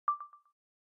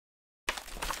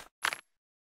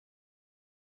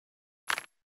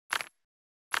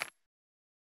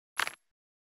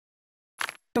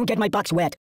Don't get my box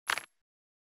wet.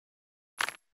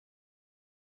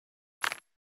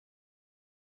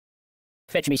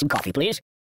 Fetch me some coffee, please.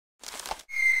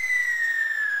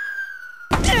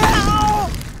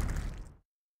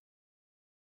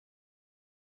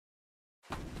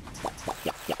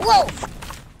 Whoa!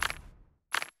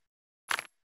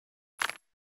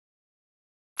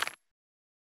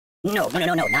 No, not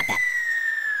that.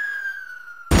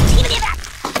 Give me that!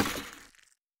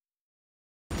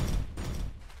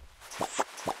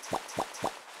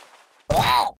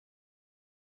 Wow!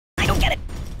 I don't get it.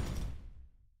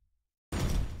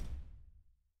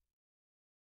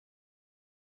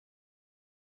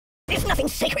 There's nothing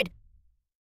sacred.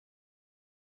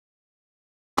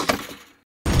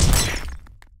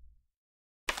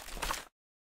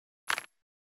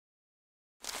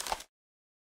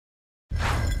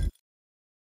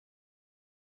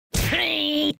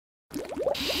 Hey!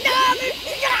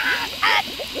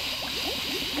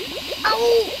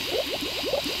 Oh!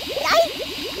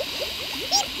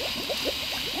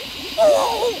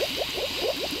 Oh!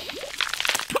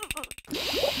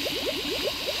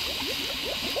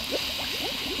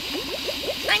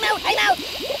 I'm out! I'm out!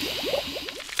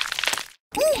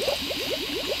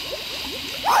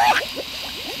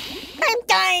 I'm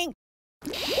dying!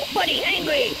 Buddy,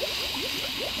 angry!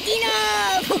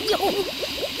 Enough!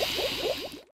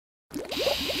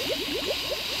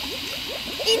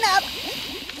 Enough!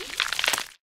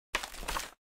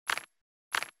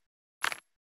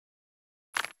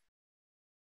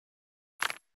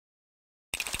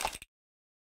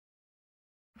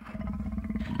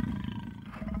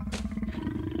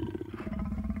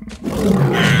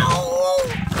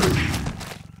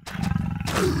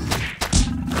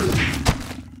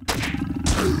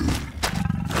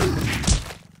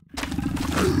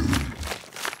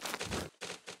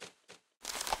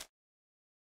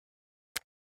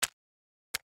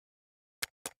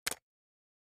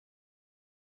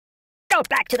 Go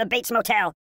back to the Bates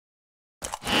Motel.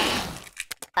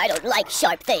 I don't like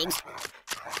sharp things.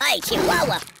 Hi,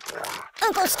 Chihuahua.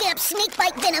 Uncle Skip's snake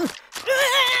bite venom.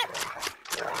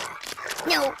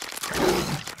 No.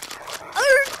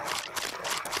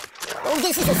 Oh,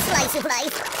 this is a slice of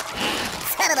life.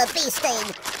 Son of a bee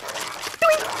sting.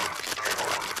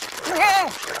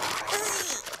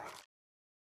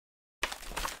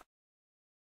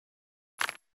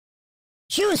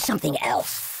 Choose something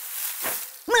else.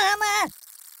 Mama!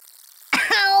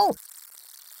 Ow!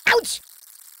 Ouch!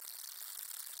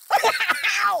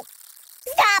 Ow!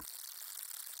 Stop!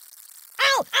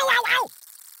 Ow! Ow! Ow! Ow!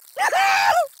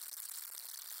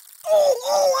 Oh!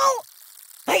 Oh! Oh!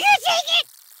 I can't take it!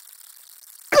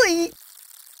 Glee!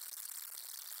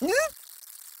 No!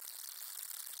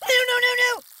 No! No! No!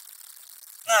 No!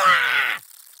 Ah!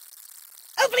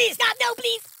 Oh! Please stop! No!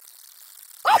 Please!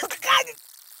 Oh God!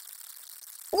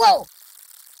 Whoa!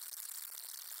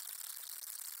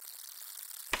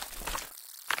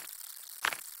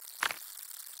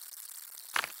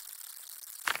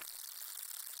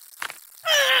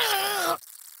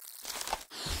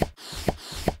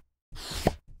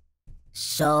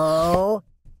 So...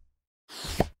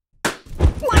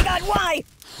 My God, why?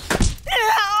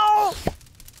 Ow!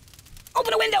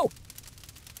 Open a window!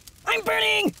 I'm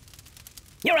burning!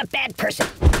 You're a bad person.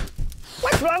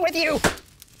 What's wrong with you?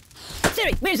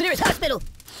 Siri, where's the nearest hospital?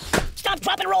 Stop,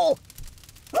 drop, and roll!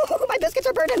 Oh, my biscuits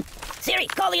are burning! Siri,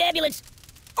 call the ambulance!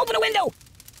 Open a window!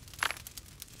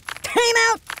 Time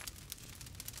out!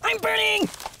 I'm burning!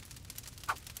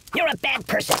 You're a bad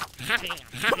person. Help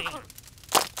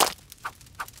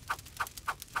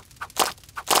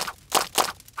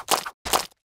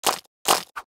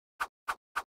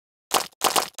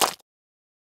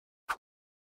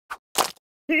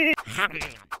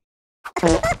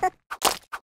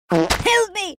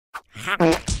me!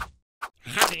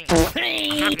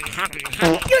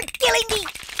 You're killing me!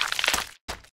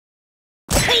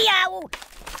 Yow!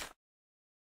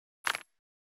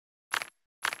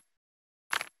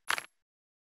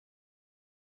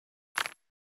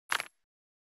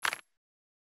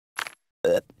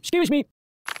 Excuse me.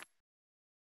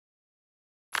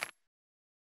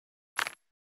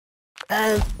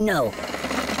 No.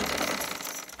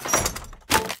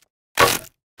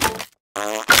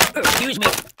 Excuse me.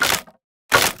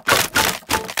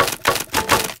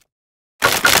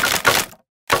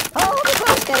 Hold it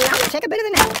close, Daddy. I'm gonna take a bit of a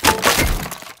nap.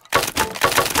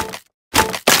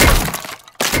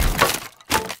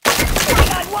 Oh my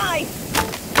God, why?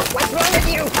 What's wrong with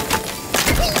you?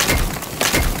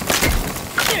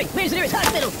 Siri, where's the nearest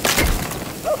hospital?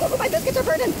 Oh, my biscuits are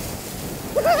burning.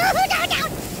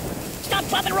 Stop,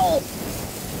 drop, and roll.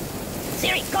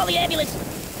 Siri, call the ambulance.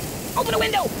 Open a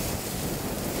window.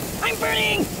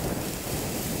 burning!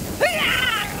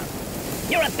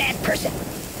 You're a bad person.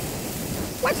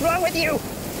 What's wrong with you?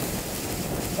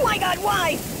 My God,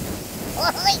 why?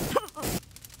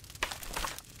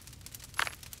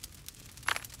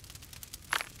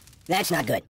 That's not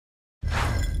good.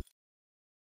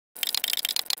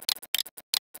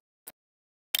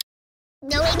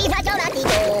 No,